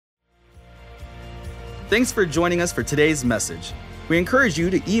Thanks for joining us for today's message. We encourage you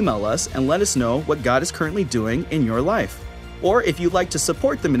to email us and let us know what God is currently doing in your life. Or if you'd like to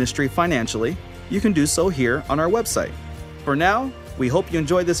support the ministry financially, you can do so here on our website. For now, we hope you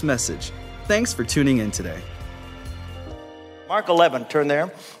enjoy this message. Thanks for tuning in today. Mark 11, turn there.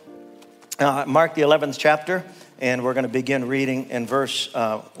 Mark the 11th chapter, and we're going to begin reading in verse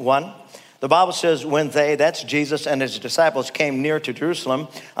 1. The Bible says, when they, that's Jesus and his disciples, came near to Jerusalem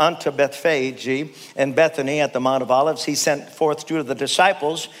unto Bethphage and Bethany at the Mount of Olives, he sent forth two of the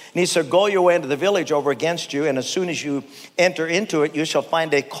disciples, and he said, go your way into the village over against you, and as soon as you enter into it, you shall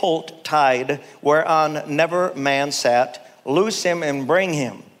find a colt tied, whereon never man sat. Loose him and bring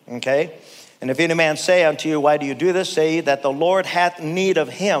him. Okay? And if any man say unto you, why do you do this? Say that the Lord hath need of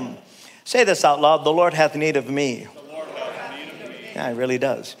him. Say this out loud, the Lord hath need of me. The Lord hath need of me. Yeah, he really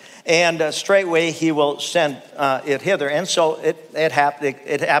does. And straightway he will send it hither. And so it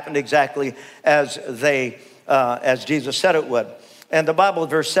happened exactly as Jesus said it would. And the Bible,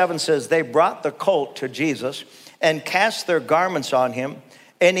 verse 7 says, they brought the colt to Jesus and cast their garments on him,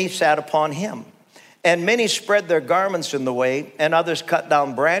 and he sat upon him. And many spread their garments in the way, and others cut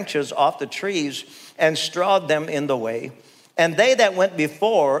down branches off the trees and strawed them in the way. And they that went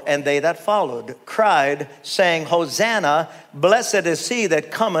before and they that followed cried, saying, Hosanna, blessed is he that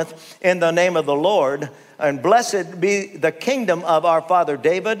cometh in the name of the Lord, and blessed be the kingdom of our father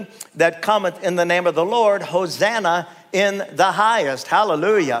David that cometh in the name of the Lord. Hosanna in the highest.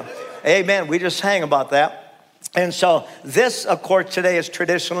 Hallelujah. Amen. We just sang about that. And so this, of course, today is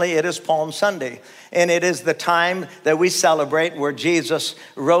traditionally, it is Palm Sunday. And it is the time that we celebrate where Jesus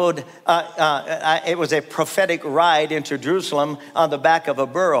rode, it was a prophetic ride into Jerusalem on the back of a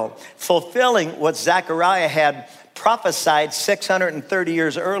burro, fulfilling what Zechariah had prophesied 630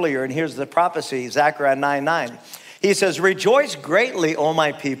 years earlier. And here's the prophecy, Zechariah 9:9. He says, rejoice greatly, O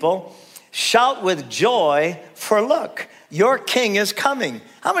my people, shout with joy, for look, your king is coming.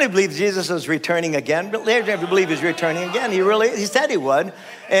 How many believe Jesus is returning again? They believe he's returning again. He said he would,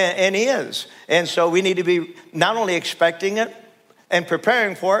 and he is. And so we need to be not only expecting it and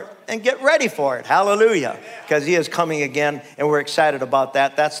preparing for it and get ready for it. Hallelujah. Because he is coming again, and we're excited about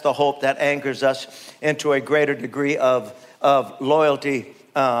that. That's the hope that anchors us into a greater degree of loyalty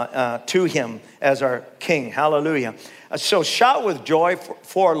to him as our king. Hallelujah. So shout with joy,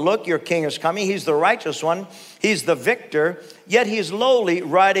 for look, your king is coming. He's the righteous one. He's the victor, yet he's lowly,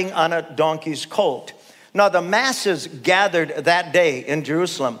 riding on a donkey's colt. Now the masses gathered that day in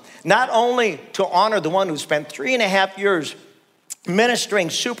Jerusalem, not only to honor the one who spent 3.5 years ministering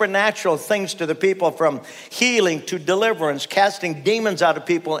supernatural things to the people, from healing to deliverance, casting demons out of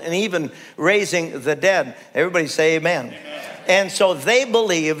people, and even raising the dead. Everybody say amen. Amen. And so they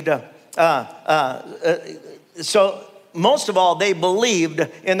believed, most of all, they believed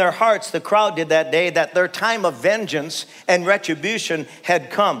in their hearts, the crowd did that day, that their time of vengeance and retribution had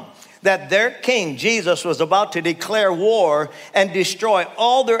come. That their king, Jesus, was about to declare war and destroy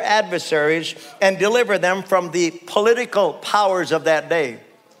all their adversaries and deliver them from the political powers of that day.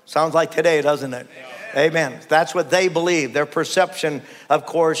 Sounds like today, doesn't it? Amen. That's what they believed. Their perception, of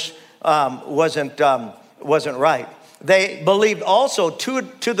course, wasn't right. They believed also to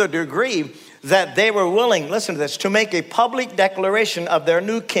the degree that they were willing, listen to this, to make a public declaration of their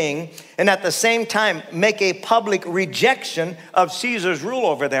new king, and at the same time make a public rejection of Caesar's rule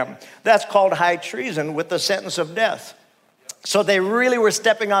over them. That's called high treason, with the sentence of death. So they really were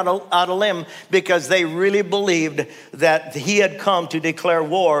stepping out a limb, because they really believed that he had come to declare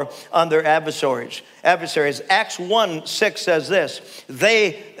war on their adversaries. Acts 1:6 says this.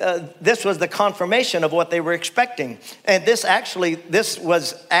 This was the confirmation of what they were expecting. And this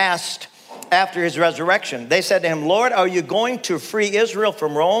was asked after his resurrection. They said to him, Lord, are you going to free Israel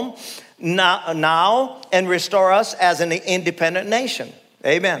from Rome now and restore us as an independent nation?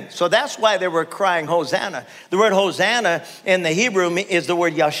 Amen. So that's why they were crying Hosanna. The word Hosanna in the Hebrew is the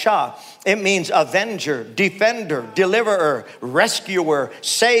word Yasha. It means avenger, defender, deliverer, rescuer,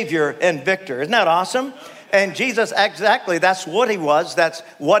 savior, and victor. Isn't that awesome? And Jesus, exactly, that's what he was. That's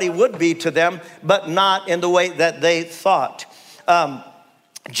what he would be to them, but not in the way that they thought.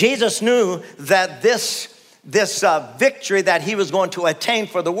 Jesus knew that this victory that he was going to attain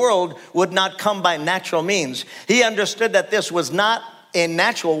for the world would not come by natural means. He understood that this was not a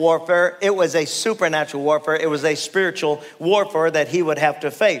natural warfare. It was a supernatural warfare. It was a spiritual warfare that he would have to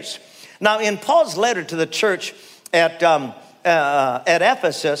face. Now, in Paul's letter to the church at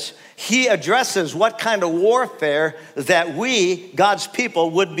Ephesus, he addresses what kind of warfare that we, God's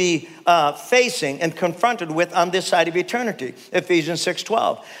people, would be facing and confronted with on this side of eternity. Ephesians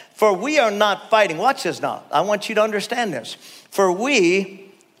 6:12. For we are not fighting. Watch this now. I want you to understand this. For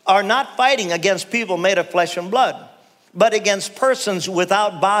we are not fighting against people made of flesh and blood, but against persons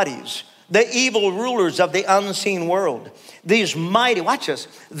without bodies, the evil rulers of the unseen world. These mighty, watch this,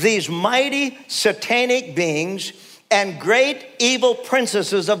 these mighty satanic beings and great evil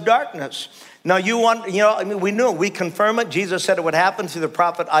princesses of darkness. Now we confirm it. Jesus said it would happen through the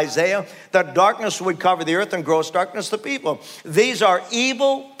prophet Isaiah, that darkness would cover the earth and gross darkness the people. These are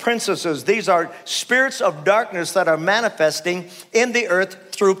evil princesses. These are spirits of darkness that are manifesting in the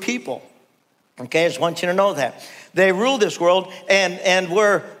earth through people. Okay, I just want you to know that. They rule this world, and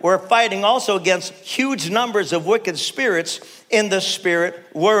we're fighting also against huge numbers of wicked spirits in the spirit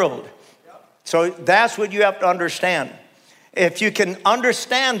world. So that's what you have to understand. If you can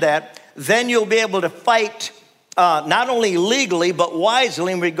understand that, then you'll be able to fight not only legally, but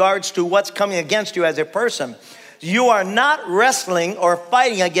wisely in regards to what's coming against you as a person. You are not wrestling or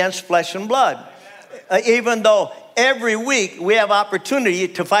fighting against flesh and blood, even though every week we have opportunity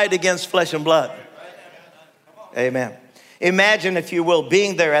to fight against flesh and blood. Amen. Imagine, if you will,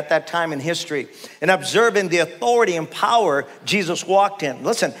 being there at that time in history and observing the authority and power Jesus walked in.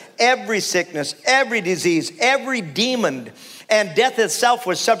 Listen, every sickness, every disease, every demon, and death itself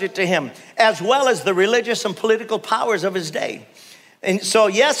was subject to him, as well as the religious and political powers of his day. And so,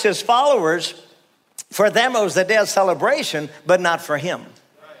 yes, his followers, for them it was a day of celebration, but not for him.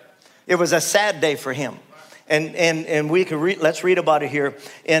 It was a sad day for him. And we can let's read about it here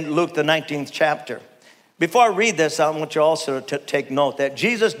in Luke, the 19th chapter. Before I read this, I want you also to take note that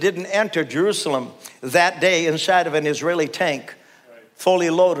Jesus didn't enter Jerusalem that day inside of an Israeli tank, fully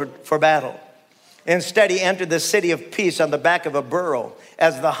loaded for battle. Instead, he entered the city of peace on the back of a burro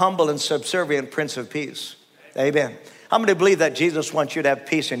as the humble and subservient Prince of Peace. Amen. How many believe that Jesus wants you to have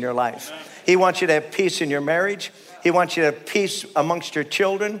peace in your life? He wants you to have peace in your marriage. He wants you to have peace amongst your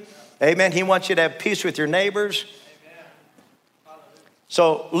children. Amen. He wants you to have peace with your neighbors.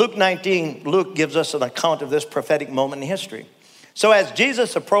 So Luke 19, Luke gives us an account of this prophetic moment in history. So as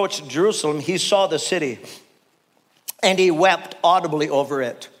Jesus approached Jerusalem, he saw the city and he wept audibly over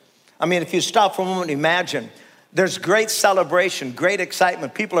it. I mean, if you stop for a moment, imagine. There's great celebration, great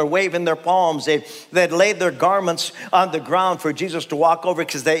excitement. People are waving their palms. They'd laid their garments on the ground for Jesus to walk over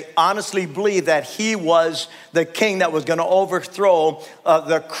because they honestly believed that he was the king that was going to overthrow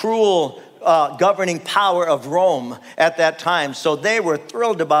the cruel governing power of Rome at that time. So they were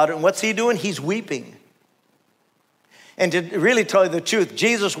thrilled about it. And what's he doing? He's weeping. And to really tell you the truth,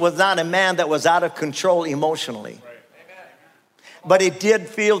 Jesus was not a man that was out of control emotionally. But he did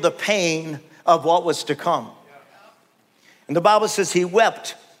feel the pain of what was to come. And the Bible says he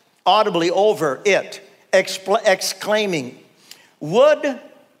wept audibly over it, exclaiming, "Would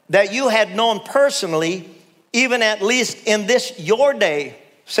that you had known personally, even at least in this your day."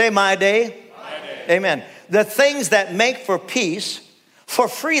 Say, my day. My day. Amen. The things that make for peace, for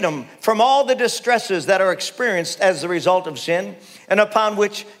freedom from all the distresses that are experienced as the result of sin, and upon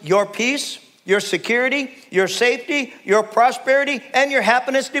which your peace, your security, your safety, your prosperity, and your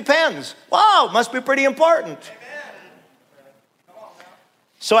happiness depends. Wow, must be pretty important.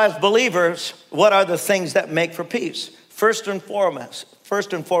 So as believers, what are the things that make for peace? First and foremost,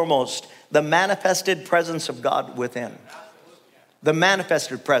 the manifested presence of God within. The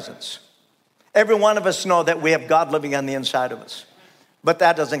manifested presence. Every one of us know that we have God living on the inside of us. But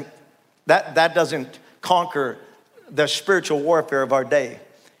that doesn't conquer the spiritual warfare of our day.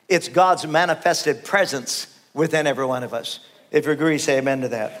 It's God's manifested presence within every one of us. If you agree, say amen to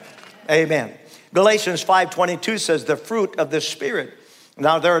that. Amen. Galatians 5:22 says the fruit of the Spirit.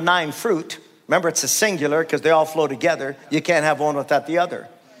 Now there are 9 fruit. Remember, it's a singular because they all flow together. You can't have one without the other.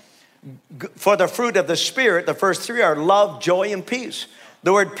 For the fruit of the Spirit, the first 3 are love, joy, and peace.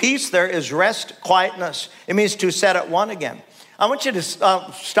 The word peace there is rest, quietness. It means to set at one again. I want you to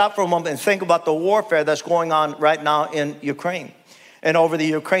stop for a moment and think about the warfare that's going on right now in Ukraine and over the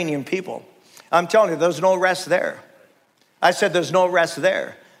Ukrainian people. I'm telling you, there's no rest there. I said there's no rest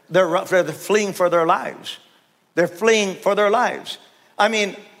there. They're fleeing for their lives. They're fleeing for their lives. I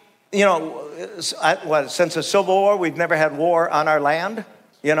mean, you know, since the Civil War, we've never had war on our land,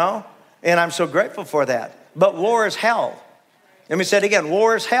 you know, and I'm so grateful for that. But war is hell. Let me say it again,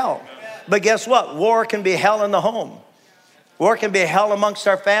 war is hell. But guess what? War can be hell in the home. War can be hell amongst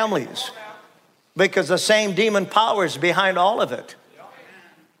our families because the same demon power is behind all of it.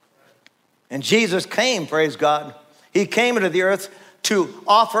 And Jesus came, praise God. He came into the earth to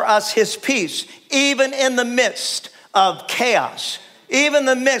offer us his peace, even in the midst of chaos, even in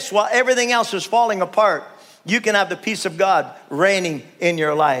the midst while everything else is falling apart. You can have the peace of God reigning in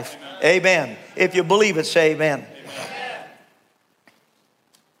your life. Amen. If you believe it, say amen.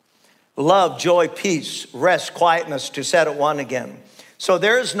 Love, joy, peace, rest, quietness, to set at one again. So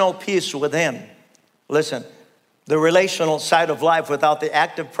there is no peace within. Listen, the relational side of life without the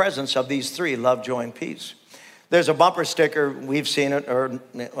active presence of these three: love, joy, and peace. There's a bumper sticker, we've seen it, or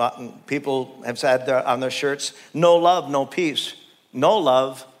people have said on their shirts: no love, no peace. No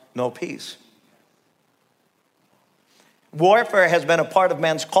love, no peace. Warfare has been a part of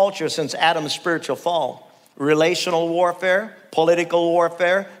man's culture since Adam's spiritual fall. Relational warfare, political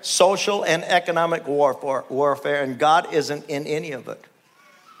warfare, social and economic warfare, and God isn't in any of it.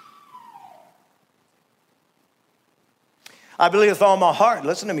 I believe with all my heart,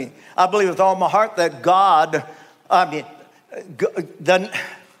 listen to me, I believe with all my heart that God,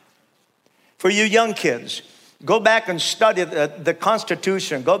 for you young kids, go back and study the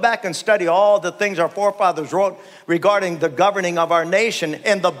Constitution. Go back and study all the things our forefathers wrote regarding the governing of our nation.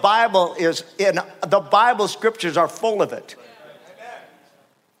 And the Bible scriptures are full of it.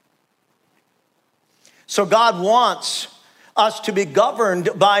 So God wants us to be governed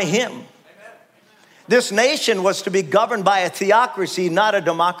by Him. This nation was to be governed by a theocracy, not a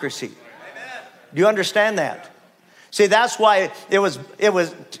democracy. Do you understand that? See, that's why it was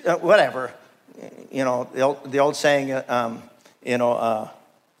whatever. You know, the old saying, I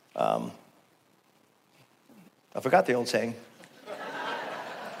forgot the old saying.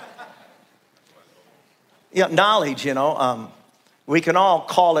 Yeah, knowledge, we can all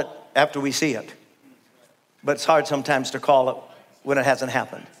call it after we see it. But it's hard sometimes to call it when it hasn't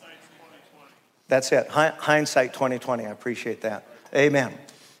happened. That's it. Hindsight 2020. I appreciate that. Amen.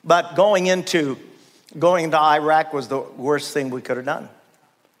 But going into Iraq was the worst thing we could have done,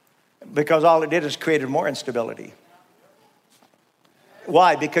 because all it did is created more instability.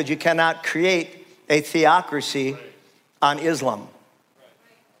 Why? Because you cannot create a theocracy on Islam.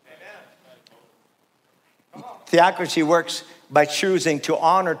 Theocracy works by choosing to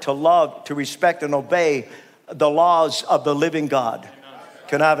honor, to love, to respect, and obey the laws of the living God.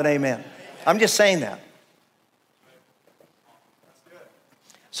 Can I have an amen? I'm just saying that.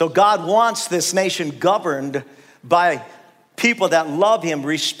 So God wants this nation governed by people that love Him,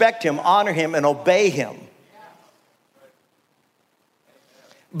 respect Him, honor Him, and obey Him.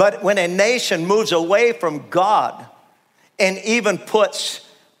 But when a nation moves away from God and even puts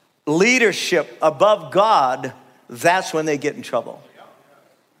leadership above God, that's when they get in trouble.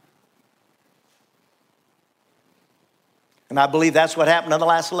 And I believe that's what happened in the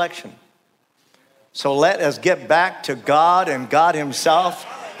last election. So let us get back to God and God Himself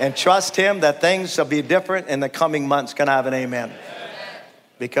and trust Him that things will be different in the coming months. Can I have an amen?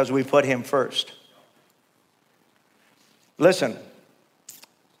 Because we put Him first. Listen,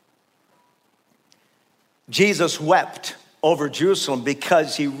 Jesus wept over Jerusalem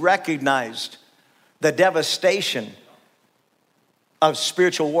because He recognized the devastation of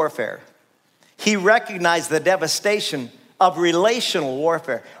spiritual warfare. He recognized the devastation of relational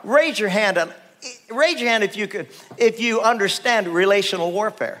warfare. Raise your hand if you understand relational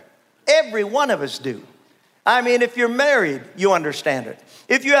warfare. Every one of us do. I mean, if you're married, you understand it.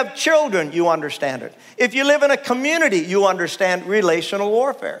 If you have children, you understand it. If you live in a community, you understand relational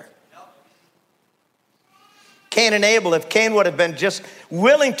warfare. Cain and Abel, if Cain would have been just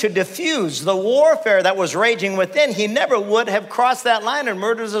willing to diffuse the warfare that was raging within, he never would have crossed that line and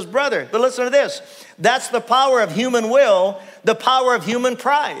murdered his brother. But listen to this. That's the power of human will, the power of human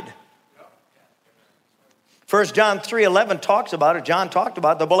pride. 1 John 3:11 talks about it. John talked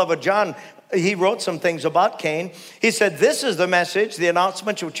about it. The beloved John, he wrote some things about Cain. He said, this is the message, the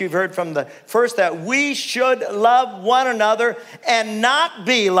announcement which you've heard from the first, that we should love one another and not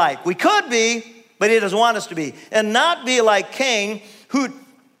be like, we could be, but He doesn't want us to be, and not be like Cain, who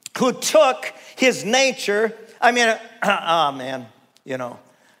took his nature. I mean,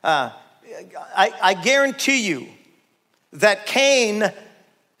 I guarantee you that Cain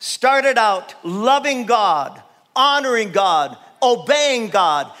started out loving God, honoring God, obeying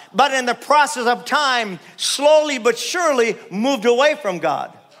God, but in the process of time, slowly but surely moved away from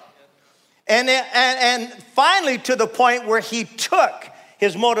God. And finally to the point where he took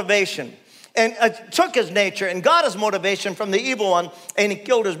his motivation and took his nature and got his motivation from the evil one, and he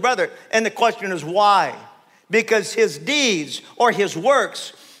killed his brother. And the question is why? Because his deeds or his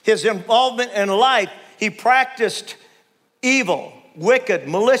works, his involvement in life, he practiced evil, wicked,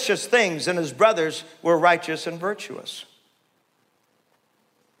 malicious things, and his brothers were righteous and virtuous.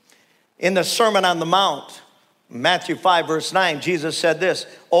 In the Sermon on the Mount, Matthew 5, verse 9, Jesus said this,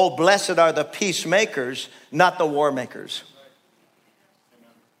 "Oh, blessed are the peacemakers, not the war makers."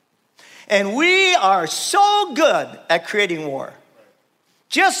 And we are so good at creating war.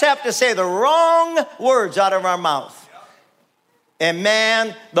 Just have to say the wrong words out of our mouth. And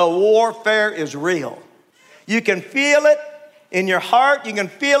man, the warfare is real. You can feel it in your heart. You can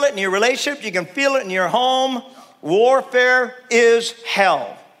feel it in your relationship. You can feel it in your home. Warfare is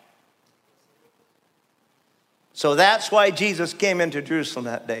hell. So that's why Jesus came into Jerusalem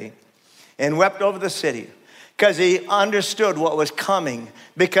that day and wept over the city, because he understood what was coming,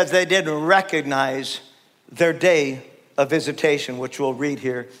 because they didn't recognize their day of visitation, which we'll read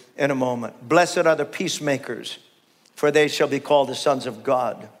here in a moment. Blessed are the peacemakers, for they shall be called the sons of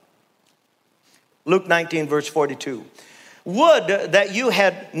God. Luke 19, verse 42. Would that you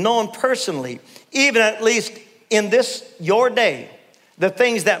had known personally, even at least in this your day, the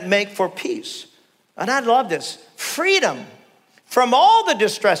things that make for peace. And I love this. Freedom from all the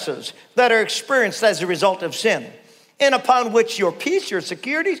distresses that are experienced as a result of sin, and upon which your peace, your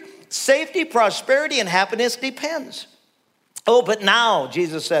security, safety, prosperity, and happiness depends. Oh, but now,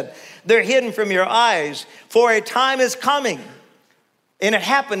 Jesus said, they're hidden from your eyes, for a time is coming. And it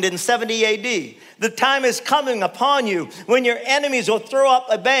happened in 70 AD. The time is coming upon you when your enemies will throw up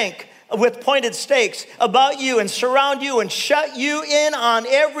a bank with pointed stakes about you and surround you and shut you in on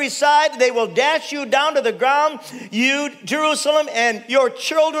every side. They will dash you down to the ground, you, Jerusalem, and your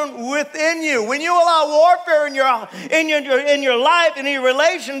children within you. When you allow warfare in your life and in your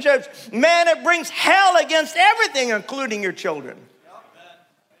relationships, man, it brings hell against everything, including your children.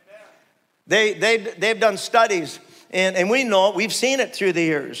 They've done studies, and we know it, we've seen it through the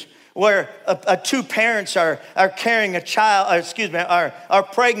years, where two parents are carrying a child, are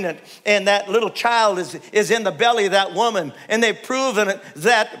pregnant, and that little child is in the belly of that woman. And they've proven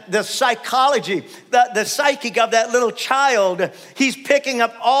that the psychology, the psychic of that little child, he's picking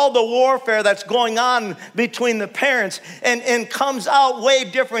up all the warfare that's going on between the parents, and comes out way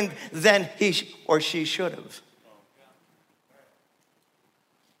different than he or she should have.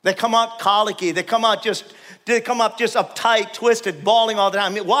 They come out colicky. They come up just uptight, twisted, bawling all the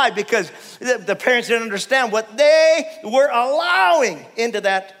time. Why? Because the parents didn't understand what they were allowing into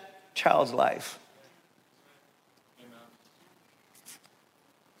that child's life.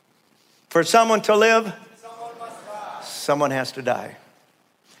 For someone to live, someone has to die.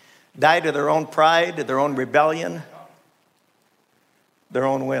 Die to their own pride, to their own rebellion, their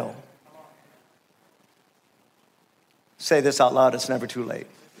own will. Say this out loud, it's never too late.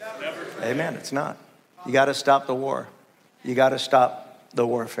 Amen, it's not. You got to stop the war. You got to stop the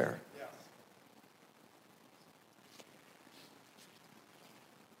warfare.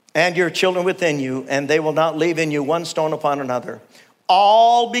 And your children within you, and they will not leave in you one stone upon another.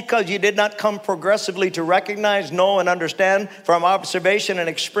 All because you did not come progressively to recognize, know, and understand from observation and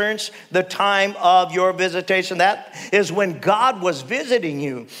experience the time of your visitation. That is when God was visiting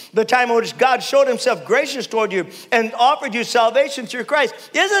you. The time in which God showed himself gracious toward you and offered you salvation through Christ.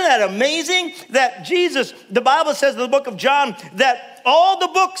 Isn't that amazing that Jesus, the Bible says in the book of John, that all the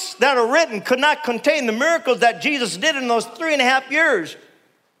books that are written could not contain the miracles that Jesus did in those 3.5 years.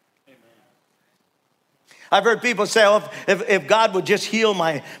 I've heard people say, oh, if God would just heal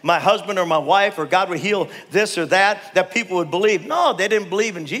my husband or my wife, or God would heal this or that people would believe. No, they didn't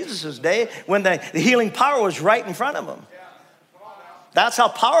believe in Jesus' day when the healing power was right in front of them. That's how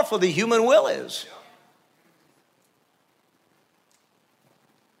powerful the human will is.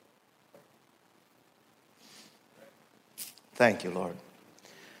 Thank you, Lord.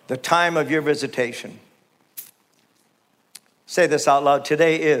 The time of your visitation. Say this out loud.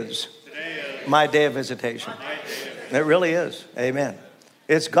 Today is my day of visitation. It really is. Amen.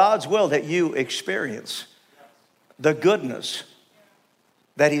 It's God's will that you experience the goodness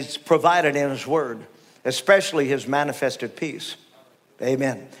that he's provided in his word, especially his manifested peace.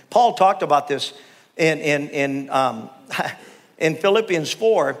 Amen. Paul talked about this in Philippians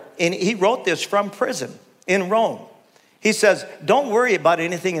 4, and he wrote this from prison in Rome. He says, don't worry about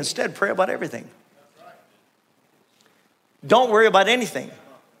anything. Instead, pray about everything. Don't worry about anything.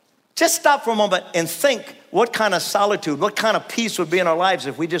 Just stop for a moment and think what kind of solitude, what kind of peace would be in our lives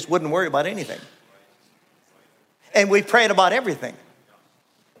if we just wouldn't worry about anything. And we prayed about everything.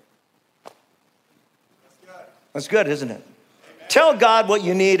 That's good, isn't it? Tell God what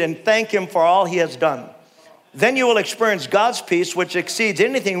you need and thank him for all he has done. Then you will experience God's peace, which exceeds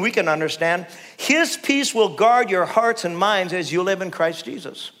anything we can understand. His peace will guard your hearts and minds as you live in Christ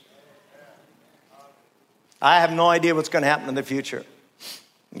Jesus. I have no idea what's going to happen in the future.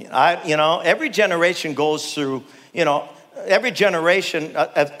 Every generation goes through, every generation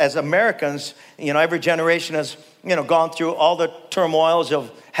as Americans, every generation has, gone through all the turmoils of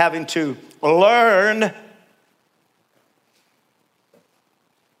having to learn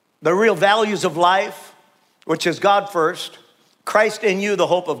the real values of life, which is God first, Christ in you, the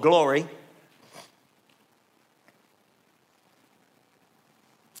hope of glory.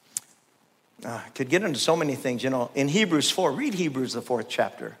 Could get into so many things. In Hebrews 4, read Hebrews, the 4th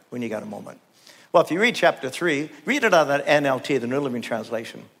chapter, when you got a moment. Well, if you read chapter 3, read it out of that NLT, the New Living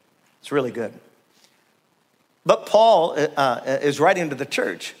Translation. It's really good. But Paul is writing to the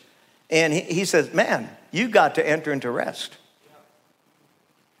church, and he says, man, you got to enter into rest.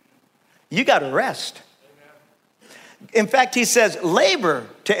 You got to rest. In fact, he says, labor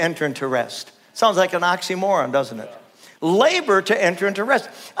to enter into rest. Sounds like an oxymoron, doesn't it? Labor to enter into rest.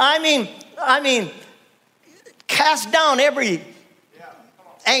 I mean, cast down every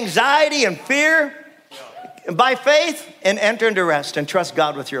anxiety and fear by faith and enter into rest and trust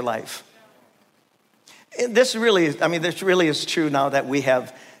God with your life. This really is true now that we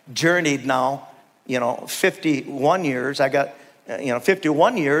have journeyed now, 51 years. I got,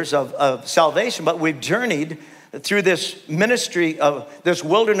 51 years of salvation, but we've journeyed through this ministry of this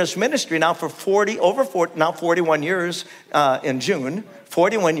wilderness ministry now for 41 years in June,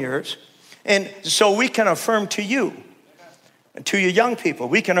 41 years. And so we can affirm to you, to you young people,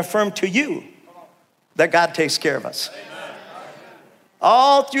 we can affirm to you that God takes care of us.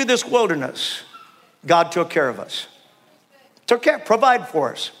 All through this wilderness, God took care of us. Took care, provided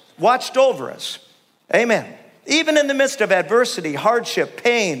for us, watched over us. Amen. Even in the midst of adversity, hardship,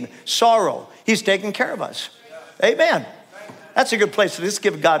 pain, sorrow, he's taking care of us. Amen. That's a good place to just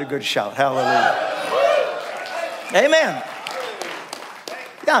give God a good shout. Hallelujah. Amen.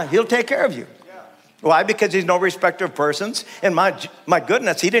 Yeah, he'll take care of you. Why? Because he's no respecter of persons. And my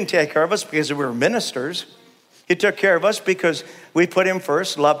goodness, he didn't take care of us because we were ministers. He took care of us because we put him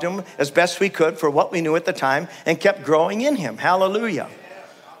first, loved him as best we could for what we knew at the time, and kept growing in him. Hallelujah.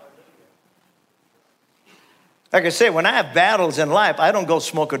 Like I say, when I have battles in life, I don't go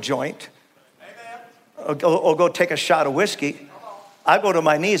smoke a joint or go take a shot of whiskey. I go to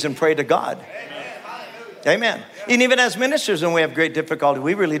my knees and pray to God. Amen. And even as ministers, when we have great difficulty,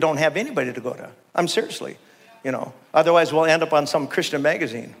 we really don't have anybody to go to. I'm seriously, Otherwise, we'll end up on some Christian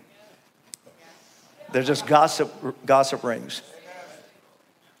magazine. They're just gossip rings.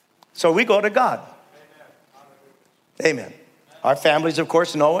 So we go to God. Amen. Our families, of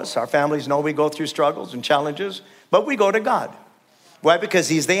course, know us. Our families know we go through struggles and challenges, but we go to God. Why? Because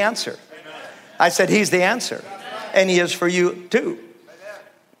he's the answer. I said he's the answer, and he is for you too.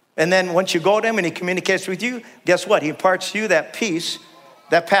 And then once you go to him and he communicates with you, guess what? He imparts to you that peace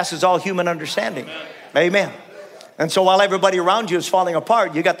that passes all human understanding. Amen. And so while everybody around you is falling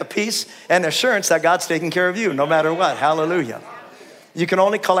apart, you got the peace and assurance that God's taking care of you no matter what. Hallelujah. You can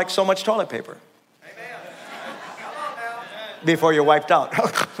only collect so much toilet paper before you're wiped out.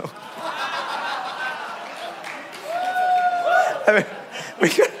 I mean,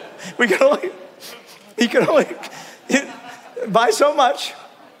 you can only buy so much,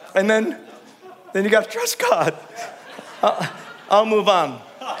 and then you got to trust God. I'll move on.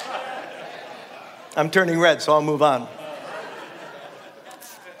 I'm turning red, so I'll move on.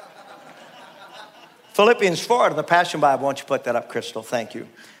 Philippians 4 of the Passion Bible. Why don't you put that up, Crystal? Thank you.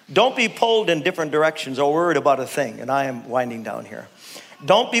 Don't be pulled in different directions or worried about a thing. And I am winding down here.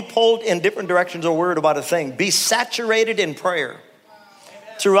 Don't be pulled in different directions or worried about a thing. Be saturated in prayer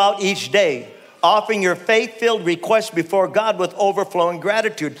throughout each day, offering your faith-filled requests before God with overflowing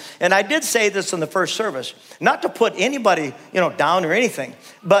gratitude. And I did say this in the first service, not to put anybody, down or anything,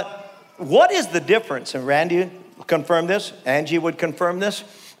 but what is the difference? And Randy confirmed this, Angie would confirm this.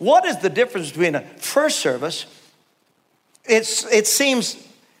 What is the difference between a first service? It seems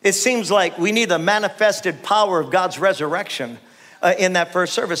like we need the manifested power of God's resurrection in that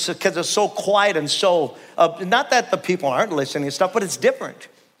first service because it's so quiet and so, not that the people aren't listening and stuff, but it's different.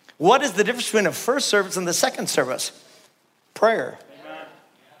 What is the difference between a first service and the second service? Prayer.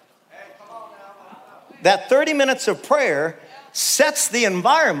 That 30 minutes of prayer sets the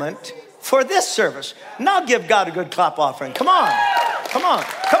environment for this service. Now give God a good clap offering. Come on. Come on.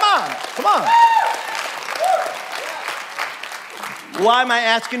 Come on. Come on. Why am I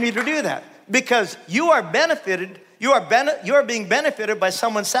asking you to do that? Because you are benefited. You are being benefited by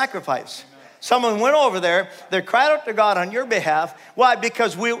someone's sacrifice. Someone went over there, they cried out to God on your behalf. Why?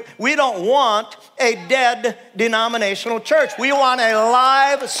 Because we don't want a dead denominational church. We want a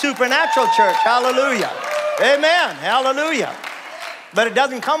live supernatural church. Hallelujah. Amen. Hallelujah. But it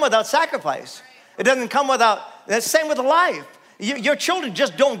doesn't come without sacrifice. It doesn't come without, the same with life. Your children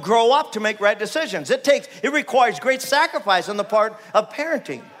just don't grow up to make right decisions. It requires great sacrifice on the part of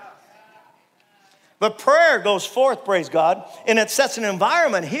parenting. But prayer goes forth, praise God, and it sets an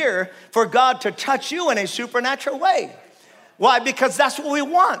environment here for God to touch you in a supernatural way. Why? Because that's what we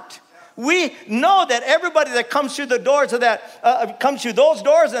want. We know that everybody that comes through the doors of comes through those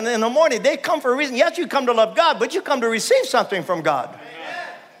doors and in the morning, they come for a reason. Yes, you come to love God, but you come to receive something from God.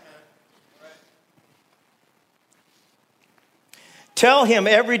 Tell him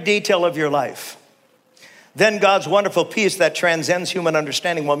every detail of your life. Then God's wonderful peace that transcends human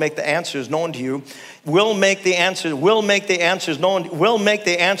understanding will make the answers known to you. Will make the answers known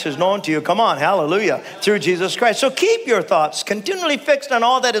to you. Come on, hallelujah, through Jesus Christ. So keep your thoughts continually fixed on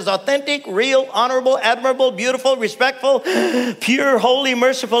all that is authentic, real, honorable, admirable, beautiful, respectful, pure, holy,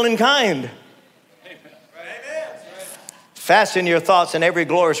 merciful, and kind. Fasten your thoughts in every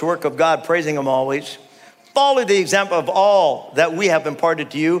glorious work of God, praising him always. Follow the example of all that we have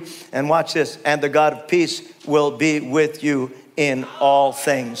imparted to you. And watch this. And the God of peace will be with you in all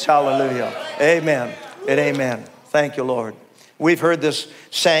things. Hallelujah. Amen and amen. Thank you, Lord. We've heard this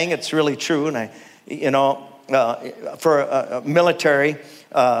saying. It's really true. And for military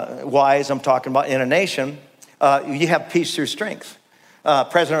wise, I'm talking about in a nation, you have peace through strength.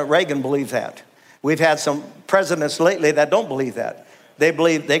 President Reagan believed that. We've had some presidents lately that don't believe that. They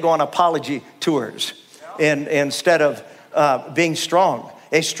believe they go on apology tours. Instead of being strong.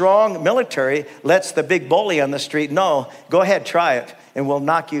 A strong military lets the big bully on the street know, go ahead, try it, and we'll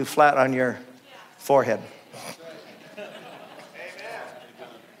knock you flat on your forehead.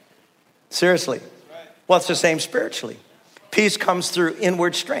 Seriously. Well, it's the same spiritually. Peace comes through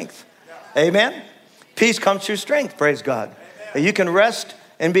inward strength. Amen? Peace comes through strength, praise God. You can rest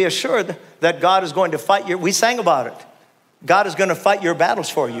and be assured that God is going to fight we sang about it. God is going to fight your battles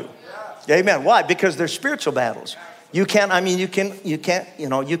for you. Amen. Why? Because they're spiritual battles. You can't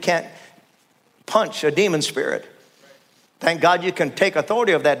punch a demon spirit. Thank God you can take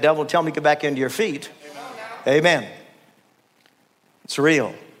authority of that devil and tell him to get back into your feet. Amen. It's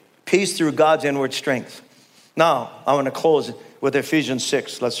real. Peace through God's inward strength. Now, I want to close with Ephesians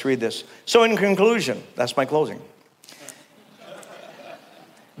 6. Let's read this. So in conclusion, that's my closing.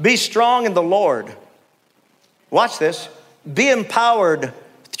 Be strong in the Lord. Watch this. Be empowered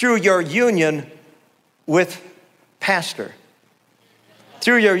through your union with Pastor.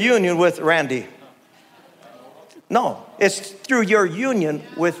 Through your union with Randy. No, it's through your union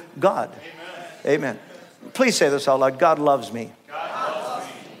with God. Amen. Please say this out loud. God loves me.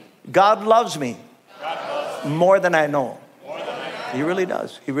 God loves me more than I know. He really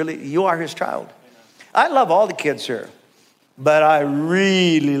does. You are his child. I love all the kids here, but I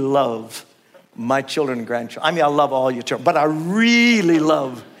really love my children and grandchildren. I mean, I love all your children, but I really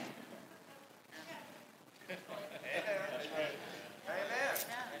love.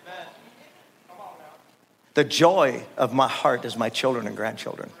 The joy of my heart is my children and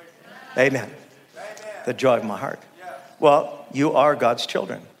grandchildren. Amen. The joy of my heart. Well, you are God's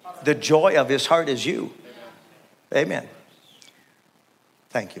children. The joy of his heart is you. Amen.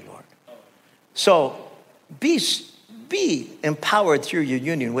 Thank you, Lord. So be empowered through your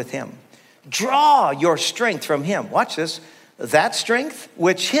union with him. Draw your strength from him. Watch this. That strength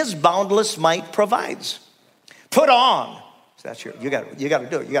which his boundless might provides. Put on. That's you got to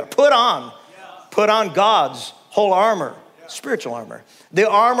do it. You got to put on God's whole armor, spiritual armor. The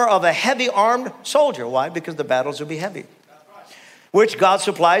armor of a heavy armed soldier. Why? Because the battles will be heavy. Which God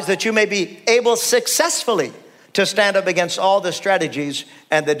supplies that you may be able successfully to stand up against all the strategies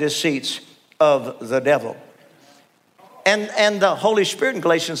and the deceits of the devil. And the Holy Spirit in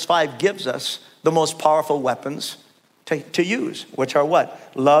Galatians 5 gives us the most powerful weapons to use, which are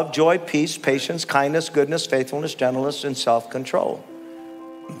what? Love, joy, peace, patience, kindness, goodness, faithfulness, gentleness, and self-control.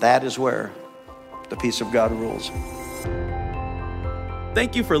 That is where the peace of God rules.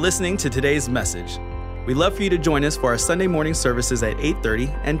 Thank you for listening to today's message. We'd love for you to join us for our Sunday morning services at 8:30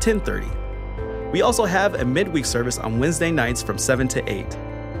 and 10:30. We also have a midweek service on Wednesday nights from 7 to 8.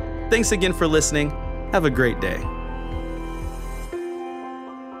 Thanks again for listening. Have a great day.